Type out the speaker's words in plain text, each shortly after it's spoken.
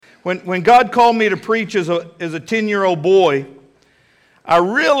When God called me to preach as a 10-year-old boy, I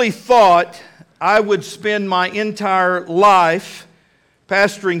really thought I would spend my entire life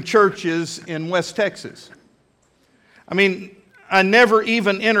pastoring churches in West Texas. I mean, I never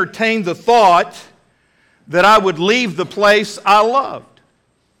even entertained the thought that I would leave the place I loved.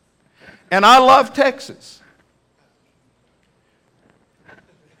 And I love Texas.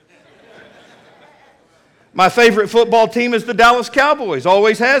 My favorite football team is the Dallas Cowboys,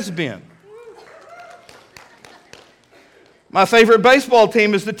 always has been. My favorite baseball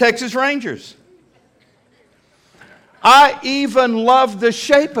team is the Texas Rangers. I even love the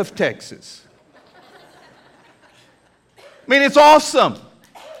shape of Texas. I mean, it's awesome.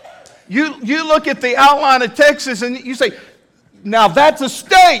 You look at the outline of Texas and you say, now that's a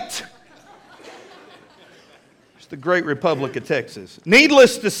state. It's the great Republic of Texas.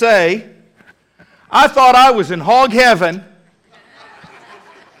 Needless to say, I thought I was in hog heaven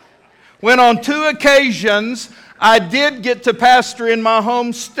when on 2 occasions I did get to pastor in my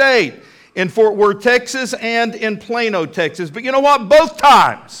home state, in Fort Worth, Texas, and in Plano, Texas. But you know what? Both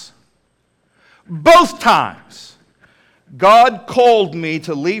times, God called me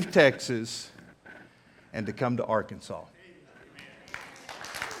to leave Texas and to come to Arkansas.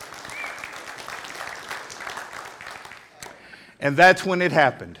 And that's when it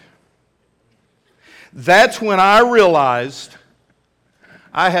happened. That's when I realized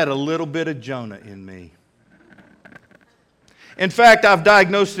I had a little bit of Jonah in me. In fact, I've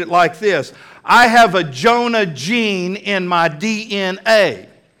diagnosed it like this. I have a Jonah gene in my DNA.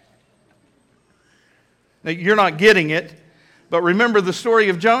 Now, you're not getting it, but remember the story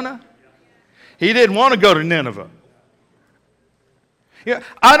of Jonah? He didn't want to go to Nineveh. Yeah,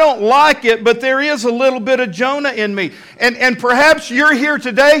 I don't like it, but there is a little bit of Jonah in me. And perhaps you're here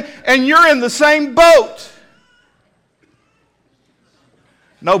today and you're in the same boat.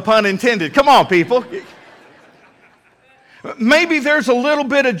 No pun intended. Come on, people. Maybe there's a little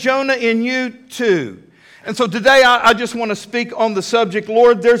bit of Jonah in you too. And so today I just want to speak on the subject,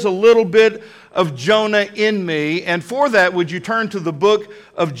 Lord, there's a little bit of Jonah in me. And for that, would you turn to the book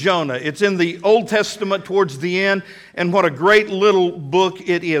of Jonah? It's in the Old Testament towards the end, and what a great little book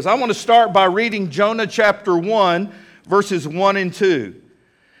it is. I want to start by reading Jonah chapter 1, verses 1 and 2.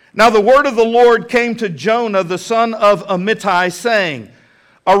 Now the word of the Lord came to Jonah, the son of Amittai, saying,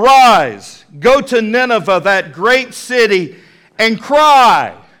 Arise, go to Nineveh, that great city, and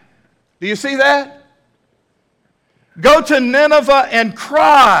cry. Do you see that? Go to Nineveh and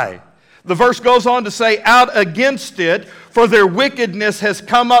cry. The verse goes on to say, out against it, for their wickedness has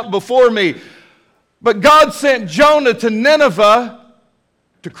come up before me. But God sent Jonah to Nineveh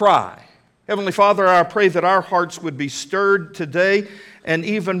to cry. Heavenly Father, I pray that our hearts would be stirred today and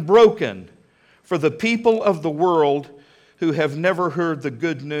even broken for the people of the world who have never heard the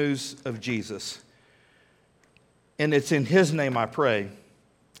good news of Jesus. And it's in His name I pray.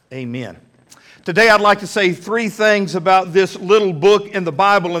 Amen. Today I'd like to say 3 things about this little book in the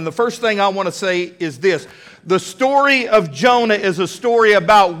Bible. And the first thing I want to say is this. The story of Jonah is a story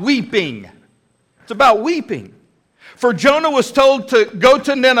about weeping. It's about weeping. For Jonah was told to go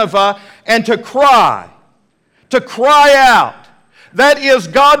to Nineveh and to cry out. That is,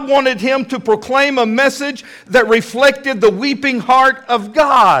 God wanted him to proclaim a message that reflected the weeping heart of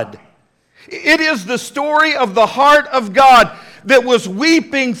God. It is the story of the heart of God that was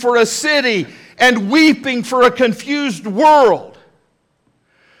weeping for a city and weeping for a confused world.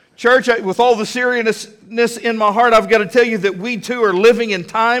 Church, with all the seriousness in my heart, I've got to tell you that we too are living in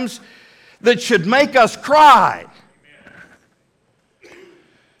times that should make us cry.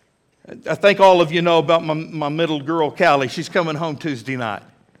 I think all of you know about my middle girl, Callie. She's coming home Tuesday night.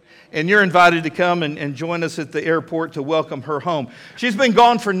 And you're invited to come and join us at the airport to welcome her home. She's been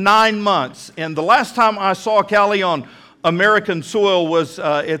gone for 9 months. And the last time I saw Callie on American soil was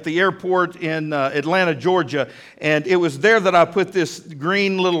at the airport in Atlanta, Georgia. And it was there that I put this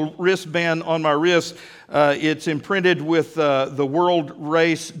green little wristband on my wrist. It's imprinted with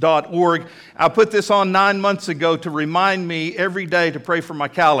theworldrace.org. I put this on 9 months ago to remind me every day to pray for my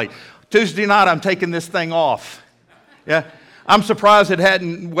Callie. Tuesday night, I'm taking this thing off. Yeah, I'm surprised it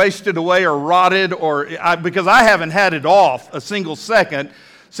hadn't wasted away or rotted, because I haven't had it off a single second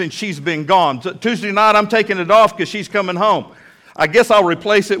since she's been gone. Tuesday night, I'm taking it off because she's coming home. I guess I'll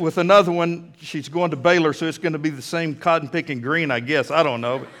replace it with another one. She's going to Baylor, so it's going to be the same cotton-picking green, I guess. I don't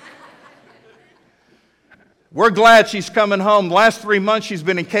know. We're glad she's coming home. The last 3 months, she's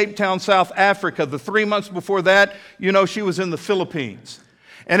been in Cape Town, South Africa. The 3 months before that, she was in the Philippines.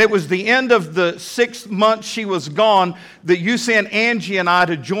 And it was the end of the 6 months she was gone that you sent Angie and I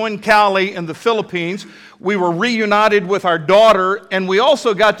to join Callie in the Philippines. We were reunited with our daughter, and we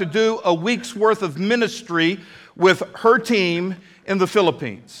also got to do a week's worth of ministry with her team in the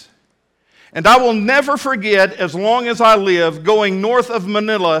Philippines. And I will never forget, as long as I live, going north of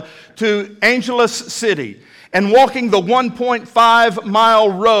Manila to Angeles City and walking the 1.5-mile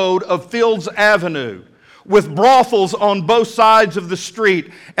road of Fields Avenue with brothels on both sides of the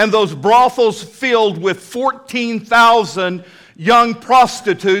street, and those brothels filled with 14,000 young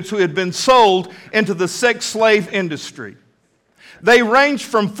prostitutes who had been sold into the sex slave industry. They ranged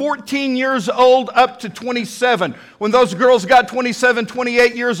from 14 years old up to 27. When those girls got 27,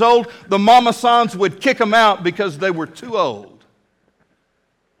 28 years old, the mama-sans would kick them out because they were too old.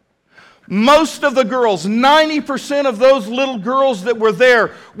 Most of the girls, 90% of those little girls that were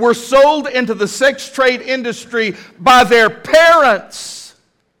there, were sold into the sex trade industry by their parents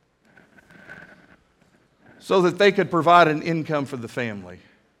so that they could provide an income for the family.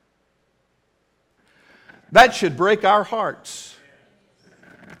 That should break our hearts.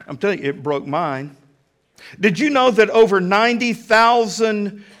 I'm telling you, it broke mine. Did you know that over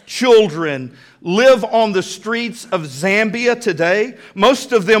 90,000 children live on the streets of Zambia today?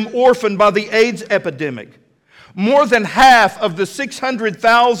 Most of them orphaned by the AIDS epidemic. More than half of the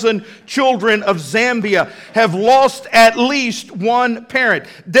 600,000 children of Zambia have lost at least one parent.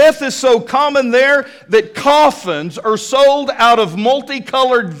 Death is so common there that coffins are sold out of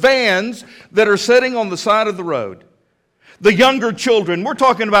multicolored vans that are sitting on the side of the road. The younger children, we're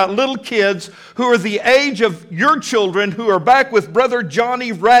talking about little kids who are the age of your children who are back with Brother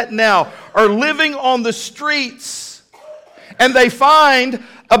Johnny right now, are living on the streets. And they find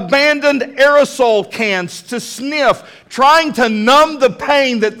abandoned aerosol cans to sniff, trying to numb the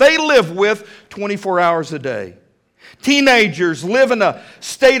pain that they live with 24 hours a day. Teenagers live in a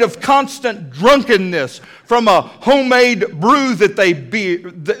state of constant drunkenness from a homemade beer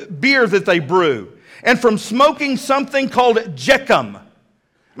that they brew, and from smoking something called Jeckum.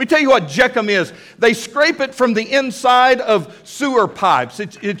 Let me tell you what Jeckum is. They scrape it from the inside of sewer pipes.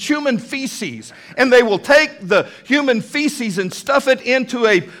 It's human feces. And they will take the human feces and stuff it into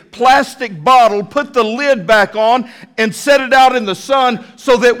a plastic bottle, put the lid back on, and set it out in the sun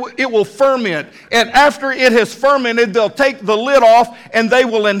so that it will ferment. And after it has fermented, they'll take the lid off and they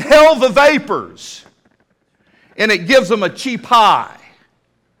will inhale the vapors. And it gives them a cheap high.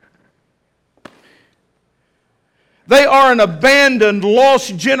 They are an abandoned,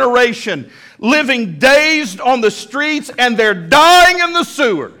 lost generation, living dazed on the streets, and they're dying in the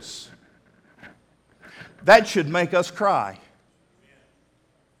sewers. That should make us cry.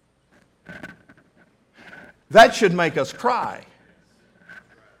 That should make us cry.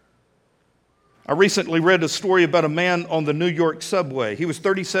 I recently read a story about a man on the New York subway. He was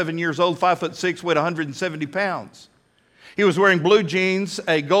 37 years old, 5'6", weighed 170 pounds. He was wearing blue jeans,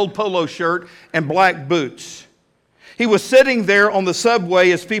 a gold polo shirt, and black boots. He was sitting there on the subway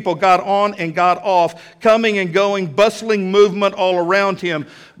as people got on and got off, coming and going, bustling movement all around him,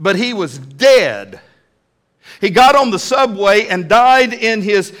 but he was dead. He got on the subway and died in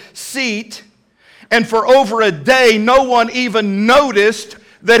his seat, and for over a day, no one even noticed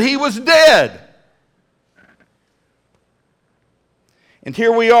that he was dead. And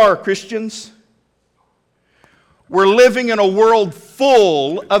here we are, Christians. We're living in a world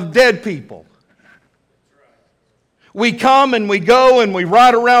full of dead people. We come and we go and we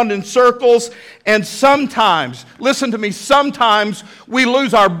ride around in circles, and sometimes, listen to me, sometimes we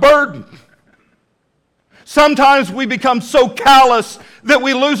lose our burden. Sometimes we become so callous that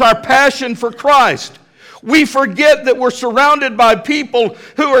we lose our passion for Christ. We forget that we're surrounded by people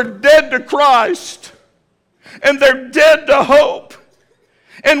who are dead to Christ, and they're dead to hope.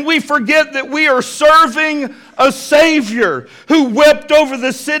 And we forget that we are serving a Savior who wept over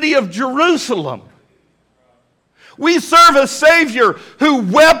the city of Jerusalem. We serve a Savior who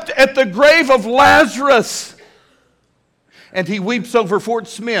wept at the grave of Lazarus. And He weeps over Fort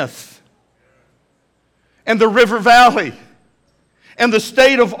Smith and the River Valley and the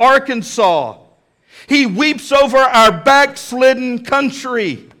state of Arkansas. He weeps over our backslidden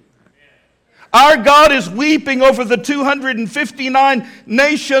country. Our God is weeping over the 259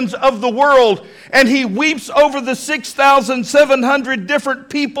 nations of the world, and He weeps over the 6,700 different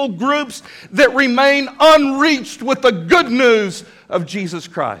people groups that remain unreached with the good news of Jesus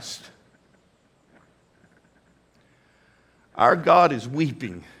Christ. Our God is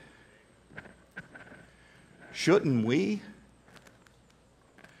weeping. Shouldn't we?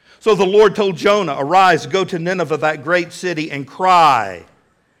 So the Lord told Jonah, "Arise, go to Nineveh, that great city, and cry.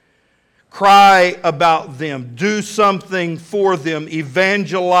 cry about them, do something for them,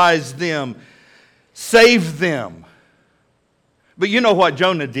 evangelize them, save them. But you know what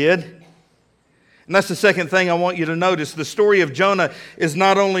Jonah did. And that's the second thing I want you to notice. The story of Jonah is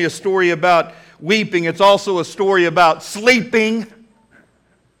not only a story about weeping, it's also a story about sleeping.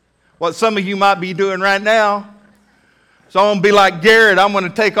 What some of you might be doing right now. So I'm going to be like Garrett. I'm going to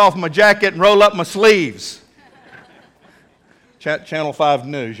take off my jacket and roll up my sleeves. Channel 5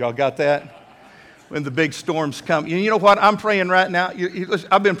 News, y'all got that? When the big storms come. You know what? I'm praying right now.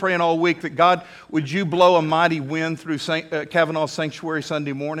 I've been praying all week that God, would you blow a mighty wind through Cavanaugh Sanctuary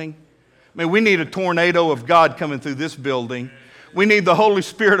Sunday morning? I mean, we need a tornado of God coming through this building. We need the Holy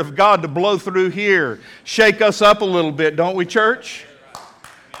Spirit of God to blow through here. Shake us up a little bit, don't we, church?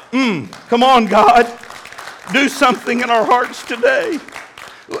 Come on, God. Do something in our hearts today.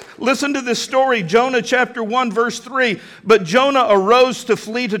 Listen to this story, Jonah chapter 1, verse 3. But Jonah arose to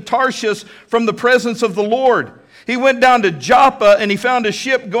flee to Tarshish from the presence of the Lord. He went down to Joppa and he found a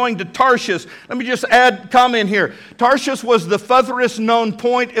ship going to Tarshish. Let me just add a comment here. Tarshish was the furthest known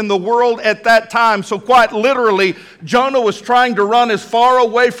point in the world at that time. So quite literally, Jonah was trying to run as far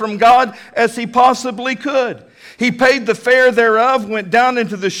away from God as he possibly could. He paid the fare thereof, went down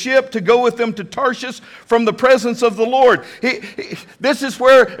into the ship to go with them to Tarshish from the presence of the Lord. This is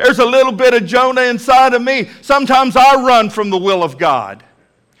where there's a little bit of Jonah inside of me. Sometimes I run from the will of God.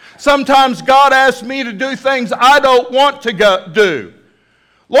 Sometimes God asks me to do things I don't want to do.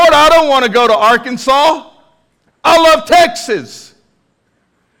 Lord, I don't want to go to Arkansas. I love Texas.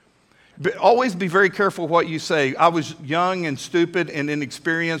 But always be very careful what you say. I was young and stupid and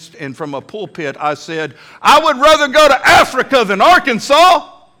inexperienced, and from a pulpit I said, I would rather go to Africa than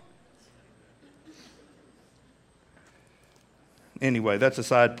Arkansas. Anyway, that's a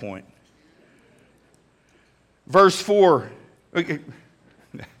side point. Verse 4.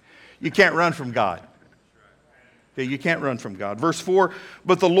 You can't run from God. Okay, you can't run from God. Verse 4,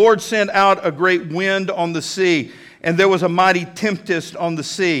 but the Lord sent out a great wind on the sea, and there was a mighty tempest on the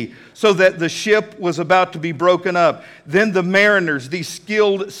sea, so that the ship was about to be broken up. Then the mariners, these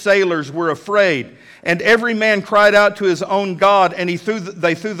skilled sailors, were afraid, and every man cried out to his own God, and they threw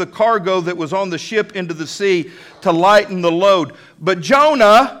the cargo that was on the ship into the sea to lighten the load. But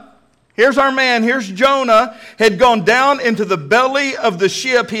Jonah... Here's our man, here's Jonah, had gone down into the belly of the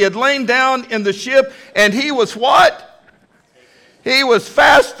ship. He had lain down in the ship, and he was what? He was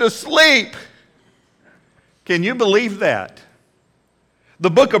fast asleep. Can you believe that? The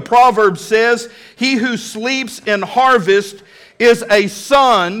book of Proverbs says, he who sleeps in harvest is a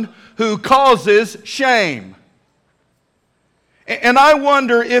son who causes shame. And I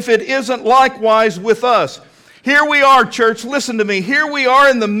wonder if it isn't likewise with us. Here we are, church, listen to me. Here we are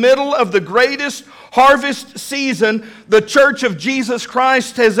in the middle of the greatest harvest season the Church of Jesus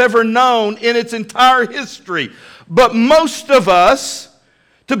Christ has ever known in its entire history. But most of us,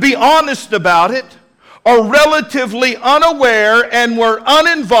 to be honest about it, are relatively unaware and we're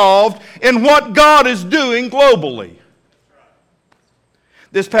uninvolved in what God is doing globally.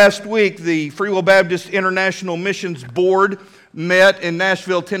 This past week, the Free Will Baptist International Missions Board met in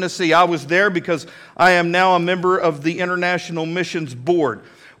Nashville, Tennessee. I was there because I am now a member of the International Missions Board.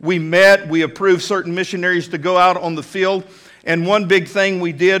 We met, we approved certain missionaries to go out on the field, and one big thing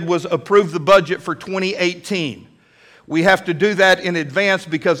we did was approve the budget for 2018. We have to do that in advance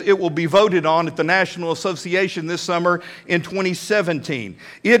because it will be voted on at the National Association this summer in 2017.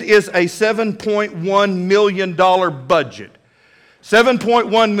 It is a $7.1 million budget.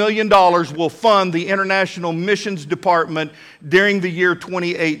 $7.1 million will fund the International Missions Department during the year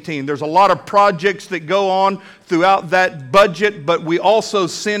 2018. There's a lot of projects that go on throughout that budget, but we also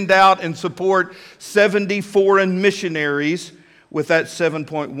send out and support 70 foreign missionaries with that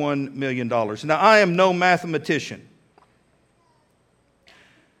 $7.1 million. Now, I am no mathematician,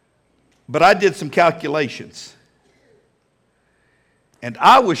 but I did some calculations, and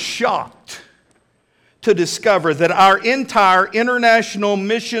I was shocked to discover that our entire international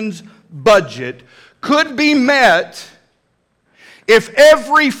missions budget could be met if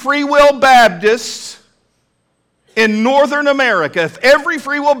every Free Will Baptist in Northern America, if every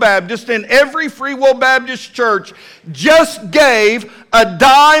Free Will Baptist in every Free Will Baptist church just gave a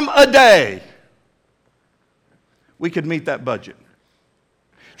dime a day. We could meet that budget.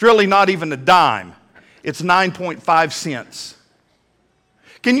 It's really not even a dime. It's 9.5 cents.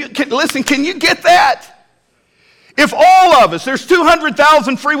 Can you get that? If all of us, there's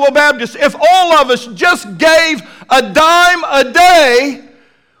 200,000 Free Will Baptists, if all of us just gave a dime a day,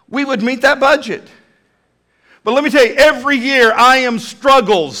 we would meet that budget. But let me tell you, every year I am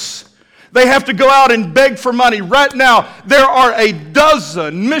struggles They have to go out and beg for money. Right now, there are a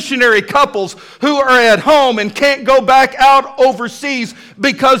dozen missionary couples who are at home and can't go back out overseas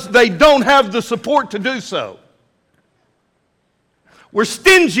because they don't have the support to do so. We're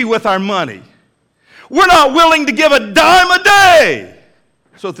stingy with our money. We're not willing to give a dime a day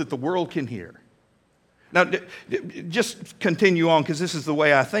so that the world can hear. Now, just continue on, because this is the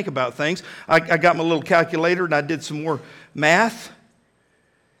way I think about things. I got my little calculator and I did some more math.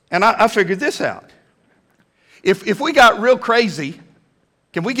 And I figured this out. If we got real crazy,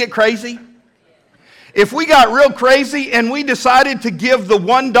 can we get crazy? If we got real crazy and we decided to give the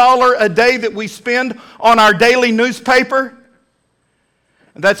 $1 a day that we spend on our daily newspaper,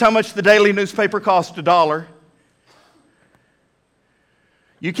 and that's how much the daily newspaper costs, $1.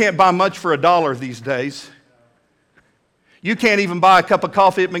 You can't buy much for $1 these days. You can't even buy a cup of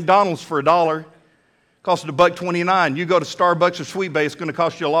coffee at McDonald's for $1. Costs $1.29. You go to Starbucks or Sweet Bay, it's going to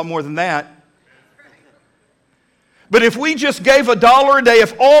cost you a lot more than that. But if we just gave $1 a day,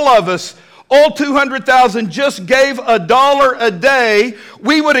 if all of us, all 200,000 just gave $1 a day,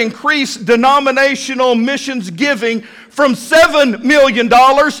 we would increase denominational missions giving from $7 million to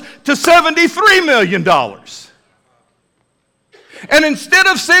 $73 million. And instead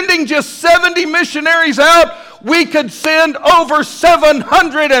of sending just 70 missionaries out, we could send over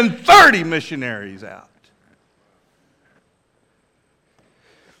 730 missionaries out.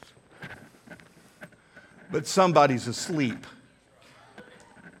 But somebody's asleep.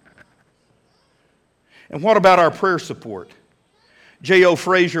 And what about our prayer support? J.O.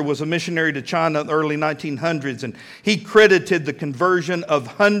 Frazier was a missionary to China in the early 1900s, and he credited the conversion of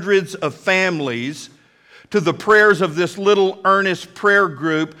hundreds of families to the prayers of this little earnest prayer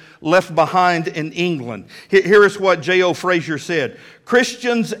group left behind in England. Here is what J.O. Frazier said.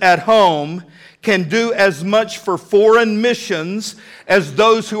 Christians at home can do as much for foreign missions as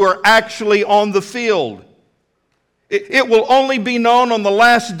those who are actually on the field. It will only be known on the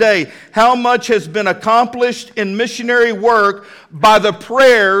last day how much has been accomplished in missionary work by the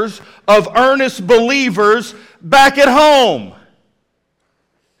prayers of earnest believers back at home.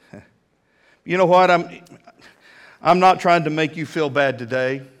 You know what? I'm not trying to make you feel bad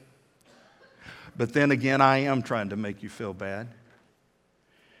today, but then again, I am trying to make you feel bad.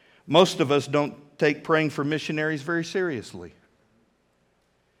 Most of us don't take praying for missionaries very seriously.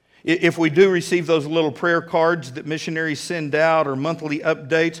 If we do receive those little prayer cards that missionaries send out or monthly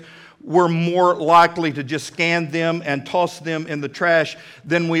updates, we're more likely to just scan them and toss them in the trash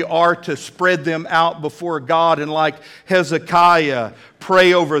than we are to spread them out before God and, like Hezekiah,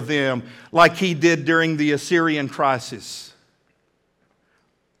 pray over them like he did during the Assyrian crisis.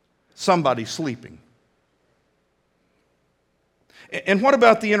 Somebody's sleeping. And what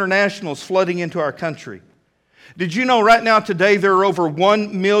about the internationals flooding into our country? Did you know right now today there are over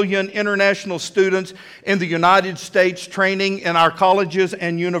 1 million international students in the United States training in our colleges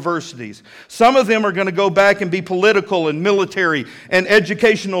and universities? Some of them are going to go back and be political and military and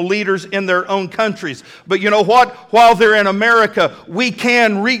educational leaders in their own countries. But you know what? While they're in America, we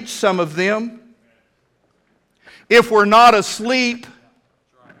can reach some of them if we're not asleep.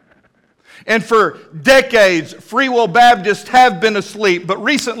 And for decades, Free Will Baptists have been asleep. But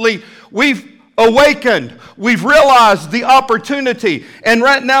recently, we've awakened. We've realized the opportunity. And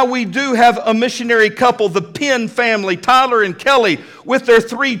right now we do have a missionary couple, the Penn family, Tyler and Kelly, with their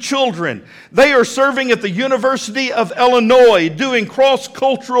 3 children. They are serving at the University of Illinois, doing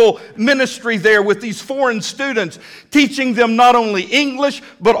cross-cultural ministry there with these foreign students, teaching them not only English,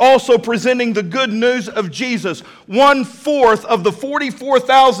 but also presenting the good news of Jesus. 1/4 of the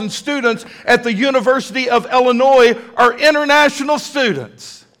 44,000 students at the University of Illinois are international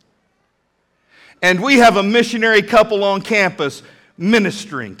students. And we have a missionary couple on campus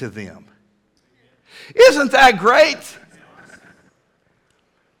ministering to them. Isn't that great?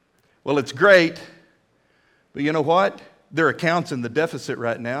 Well, it's great, but you know what? Their account's in the deficit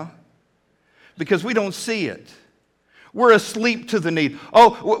right now because we don't see it. We're asleep to the need.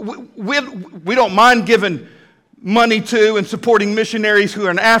 Oh, we don't mind giving money to and supporting missionaries who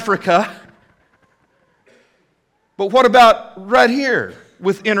are in Africa. But what about right here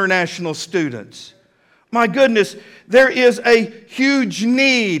with international students? My goodness, there is a huge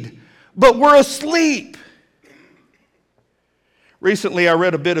need, but we're asleep. Recently, I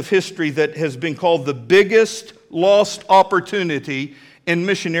read a bit of history that has been called the biggest lost opportunity in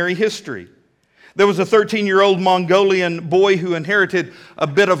missionary history. There was a 13-year-old Mongolian boy who inherited a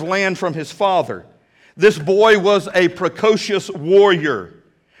bit of land from his father. This boy was a precocious warrior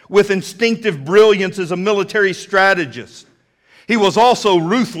with instinctive brilliance as a military strategist. He was also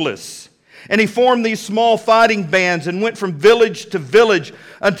ruthless, And he formed these small fighting bands and went from village to village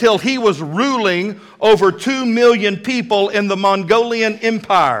until he was ruling over 2 million people in the Mongolian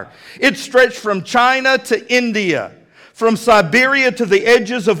Empire. It stretched from China to India, from Siberia to the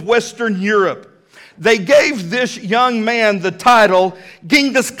edges of Western Europe. They gave this young man the title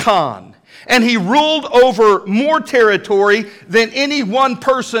Genghis Khan, and he ruled over more territory than any one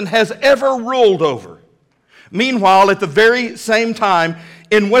person has ever ruled over. Meanwhile, at the very same time,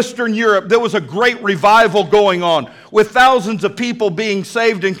 in Western Europe, there was a great revival going on, with thousands of people being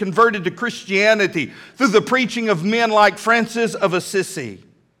saved and converted to Christianity through the preaching of men like Francis of Assisi.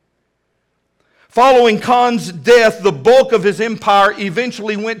 Following Khan's death, the bulk of his empire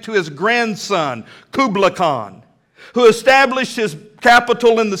eventually went to his grandson, Kublai Khan, who established his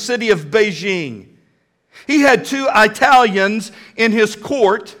capital in the city of Beijing. He had 2 Italians in his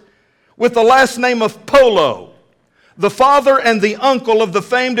court with the last name of Polo, the father and the uncle of the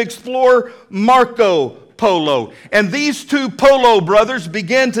famed explorer Marco Polo. And these 2 Polo brothers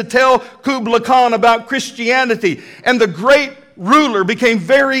began to tell Kublai Khan about Christianity, and the great ruler became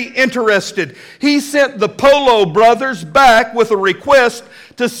very interested. He sent the Polo brothers back with a request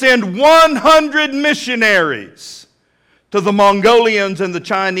to send 100 missionaries to the Mongolians and the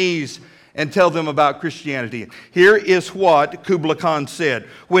Chinese and tell them about Christianity. Here is what Kublai Khan said: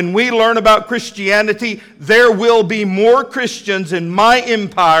 when we learn about Christianity, there will be more Christians in my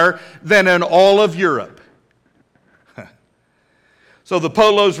empire than in all of Europe. So the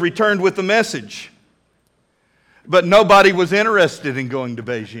Polos returned with the message, but nobody was interested in going to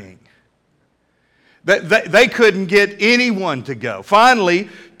Beijing. They couldn't get anyone to go. Finally,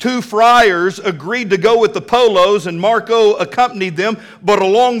 2 friars agreed to go with the Polos, and Marco accompanied them. But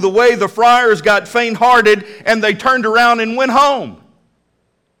along the way, the friars got faint-hearted, and they turned around and went home.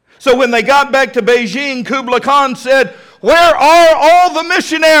 So when they got back to Beijing, Kublai Khan said, "Where are all the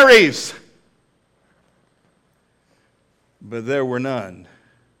missionaries?" But there were none.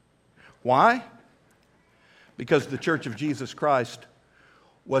 Why? Because the Church of Jesus Christ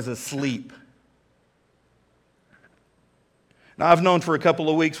was asleep. Now, I've known for a couple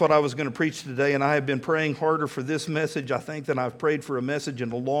of weeks what I was going to preach today, and I have been praying harder for this message, I think, than I've prayed for a message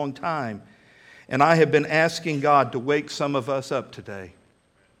in a long time. And I have been asking God to wake some of us up today,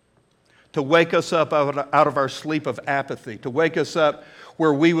 to wake us up out of our sleep of apathy, to wake us up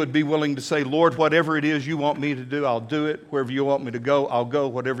where we would be willing to say, "Lord, whatever it is you want me to do, I'll do it. Wherever you want me to go, I'll go.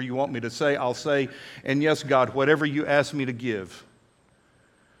 Whatever you want me to say, I'll say. And yes, God, whatever you ask me to give,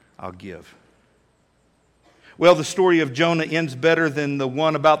 I'll give." Well, the story of Jonah ends better than the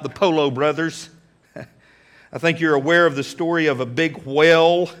one about the Polo brothers. I think you're aware of the story of a big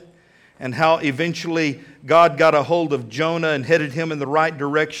whale and how eventually God got a hold of Jonah and headed him in the right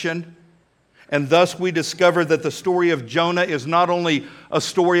direction. And thus we discover that the story of Jonah is not only a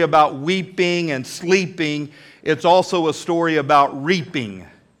story about weeping and sleeping, it's also a story about reaping.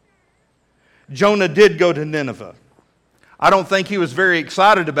 Jonah did go to Nineveh. I don't think he was very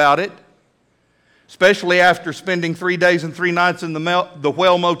excited about it, especially after spending 3 days and 3 nights in the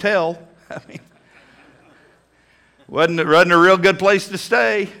Whale Motel. I mean, wasn't a real good place to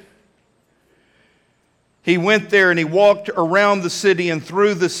stay. He went there and he walked around the city and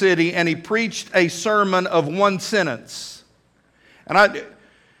through the city, and he preached a sermon of 1 sentence. And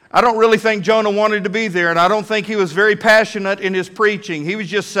I don't really think Jonah wanted to be there, and I don't think he was very passionate in his preaching. He was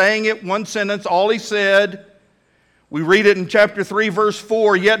just saying it, 1 sentence, all he said. We read it in chapter 3, verse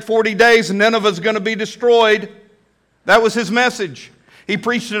 4, "Yet 40 days and Nineveh is going to be destroyed." That was his message. He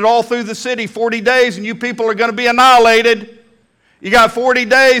preached it all through the city. 40 days and you people are going to be annihilated. You got 40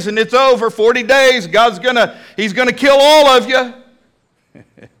 days and it's over. 40 days, He's going to kill all of you.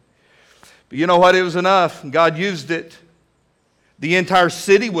 But you know what? It was enough. God used it. The entire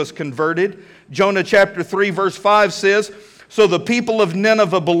city was converted. Jonah chapter 3, verse 5 says, "So the people of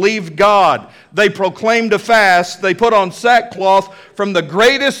Nineveh believed God. They proclaimed a fast. They put on sackcloth, from the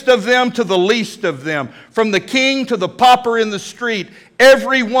greatest of them to the least of them, from the king to the pauper in the street.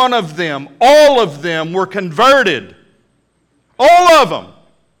 Every one of them, all of them were converted." All of them.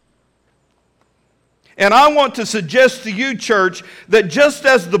 And I want to suggest to you, church, that just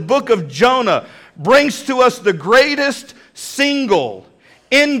as the book of Jonah brings to us the greatest single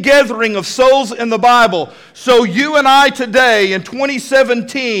ingathering of souls in the Bible, so you and I today in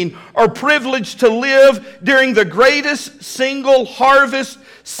 2017 are privileged to live during the greatest single harvest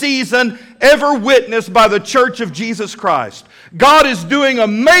season ever witnessed by the Church of Jesus Christ. God is doing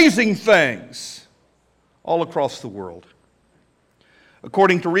amazing things all across the world.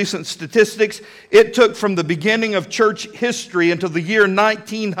 According to recent statistics, it took from the beginning of church history until the year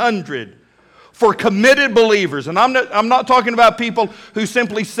 1900 for committed believers. And I'm not talking about people who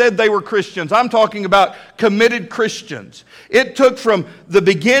simply said they were Christians. I'm talking about committed Christians. It took from the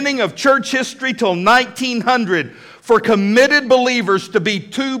beginning of church history till 1900 for committed believers to be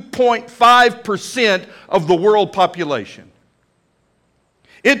 2.5% of the world population.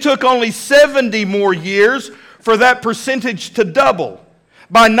 It took only 70 more years for that percentage to double.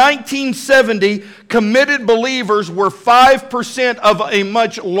 By 1970, committed believers were 5% of a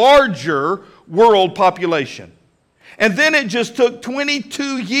much larger world population. And then it just took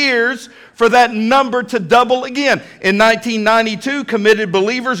 22 years for that number to double again. In 1992, committed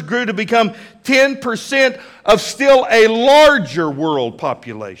believers grew to become 10% of still a larger world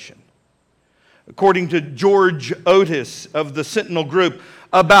population. According to George Otis of the Sentinel Group,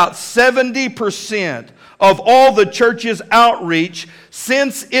 about 70% of all the church's outreach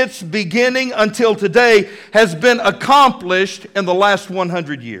since its beginning until today has been accomplished in the last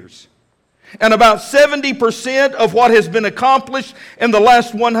 100 years. And about 70% of what has been accomplished in the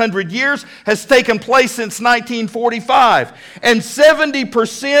last 100 years has taken place since 1945. And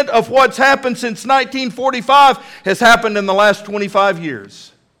 70% of what's happened since 1945 has happened in the last 25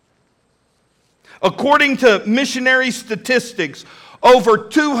 years. According to missionary statistics, over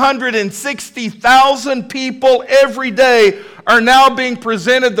 260,000 people every day are now being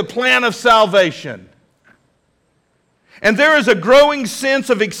presented the plan of salvation. And there is a growing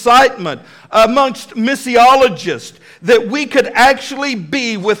sense of excitement amongst missiologists that we could actually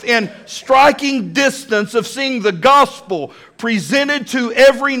be within striking distance of seeing the gospel presented to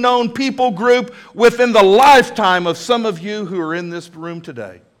every known people group within the lifetime of some of you who are in this room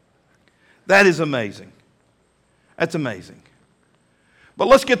today. That is amazing. That's amazing. But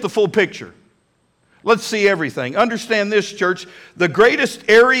let's get the full picture. Let's see everything. Understand this, church. The greatest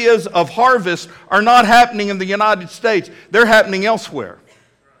areas of harvest are not happening in the United States. They're happening elsewhere.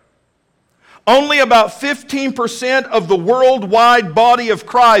 Only about 15% of the worldwide body of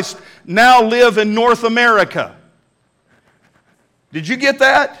Christ now live in North America. Did you get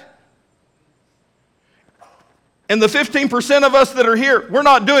that? And the 15% of us that are here, we're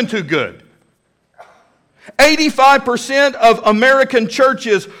not doing too good. 85% of American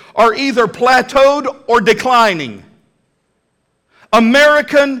churches are either plateaued or declining.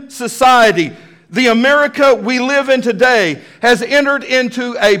 American society, the America we live in today, has entered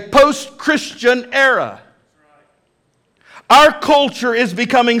into a post-Christian era. Our culture is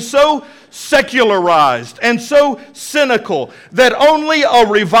becoming so secularized and so cynical that only a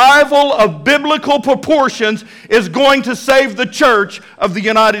revival of biblical proportions is going to save the church of the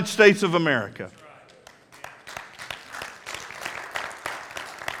United States of America.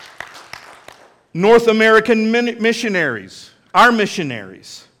 North American missionaries, our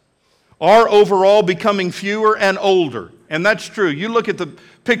missionaries, are overall becoming fewer and older. And that's true. You look at the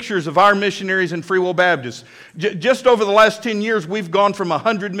pictures of our missionaries in Free Will Baptist. Just over the last 10 years, we've gone from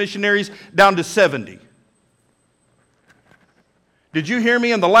 100 missionaries down to 70. Did you hear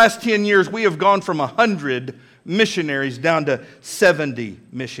me? In the last 10 years, we have gone from 100 missionaries down to 70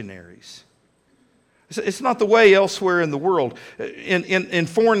 missionaries. It's not the way elsewhere in the world. In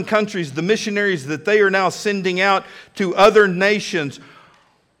foreign countries, the missionaries that they are now sending out to other nations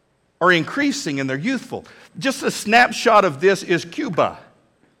are increasing and they're youthful. Just a snapshot of this is Cuba.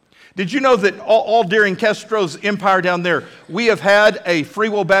 Did you know that all during Castro's empire down there, we have had a Free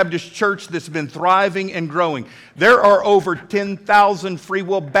Will Baptist church that's been thriving and growing? There are over 10,000 Free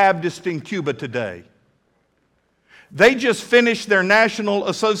Will Baptists in Cuba today. They just finished their National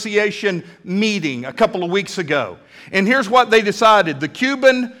Association meeting a couple of weeks ago. And here's what they decided. The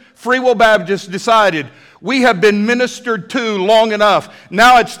Cuban Free Will Baptists decided, we have been ministered to long enough.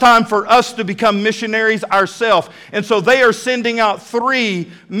 Now it's time for us to become missionaries ourselves. And so they are sending out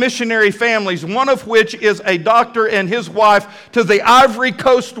 3 missionary families, one of which is a doctor and his wife, to the Ivory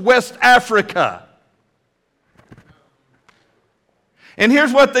Coast, West Africa. And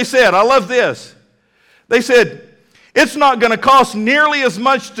here's what they said. I love this. They said, it's not going to cost nearly as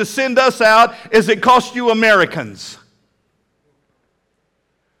much to send us out as it costs you Americans.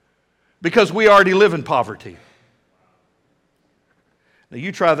 Because we already live in poverty. Now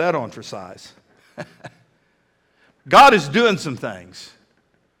you try that on for size. God is doing some things.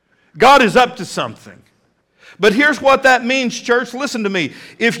 God is up to something. But here's what that means, church. Listen to me.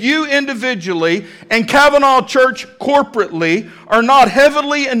 If you individually and Cavanaugh Church corporately are not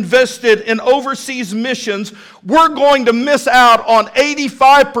heavily invested in overseas missions, we're going to miss out on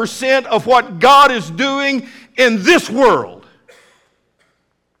 85% of what God is doing in this world.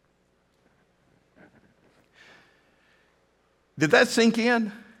 Did that sink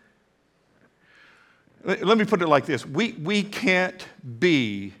in? Let me put it like this. We can't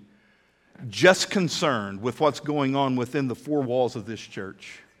be just concerned with what's going on within the four walls of this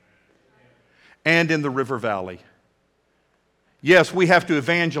church and in the River Valley. Yes, we have to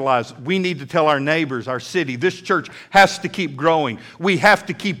evangelize. We need to tell our neighbors, our city. This church has to keep growing. We have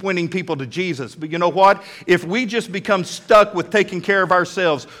to keep winning people to Jesus. But you know what? If we just become stuck with taking care of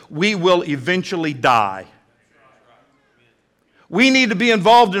ourselves, we will eventually die. We need to be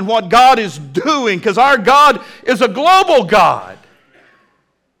involved in what God is doing because our God is a global God.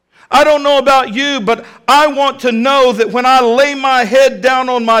 I don't know about you, but I want to know that when I lay my head down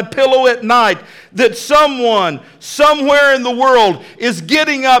on my pillow at night, that someone, somewhere in the world, is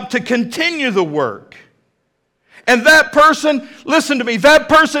getting up to continue the work. And that person, listen to me, that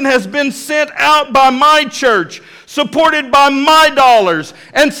person has been sent out by my church, supported by my dollars,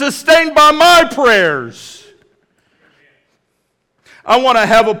 and sustained by my prayers. I want to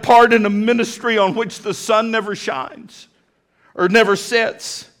have a part in a ministry on which the sun never shines or never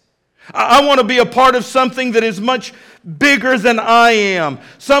sets. I want to be a part of something that is much bigger than I am.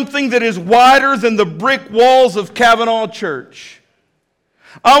 Something that is wider than the brick walls of Cavanaugh Church.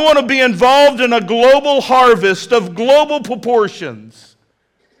 I want to be involved in a global harvest of global proportions.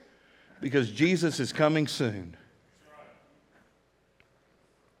 Because Jesus is coming soon.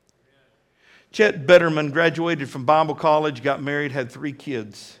 Chet Betterman graduated from Bible college, got married, had 3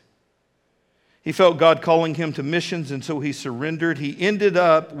 kids. He felt God calling him to missions, and so he surrendered. He ended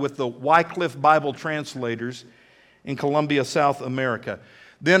up with the Wycliffe Bible translators in Colombia, South America.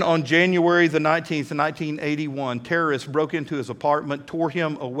 Then on January the 19th, 1981, terrorists broke into his apartment, tore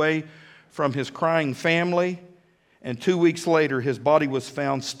him away from his crying family, and 2 weeks later, his body was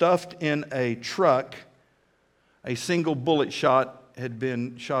found stuffed in a truck. A single bullet shot had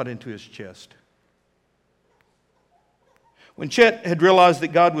been shot into his chest. When Chet had realized that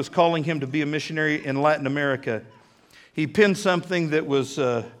God was calling him to be a missionary in Latin America, he penned something that was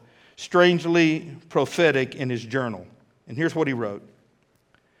strangely prophetic in his journal. And here's what he wrote.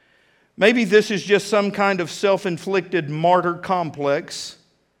 Maybe this is just some kind of self-inflicted martyr complex,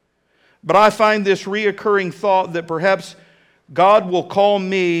 but I find this reoccurring thought that perhaps God will call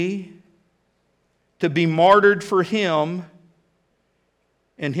me to be martyred for Him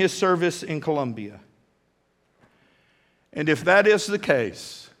in His service in Colombia. And if that is the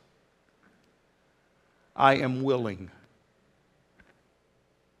case, I am willing.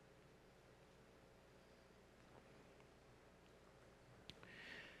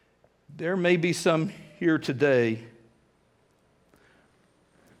 There may be some here today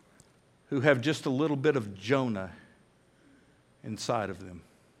who have just a little bit of Jonah inside of them.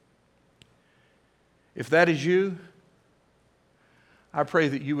 If that is you, I pray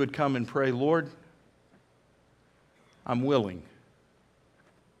that you would come and pray, Lord, I'm willing.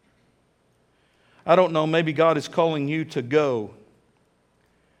 I don't know, maybe God is calling you to go,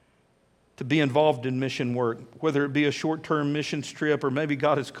 to be involved in mission work, whether it be a short-term missions trip, or maybe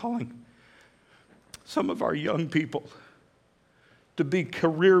God is calling some of our young people to be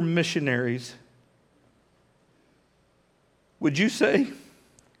career missionaries. Would you say,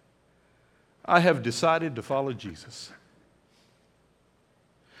 I have decided to follow Jesus?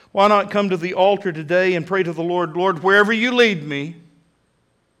 Why not come to the altar today and pray to the Lord, Lord, wherever you lead me,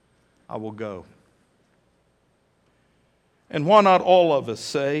 I will go. And why not all of us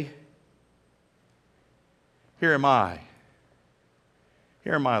say, here am I.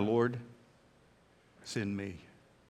 Here am I, Lord. Send me.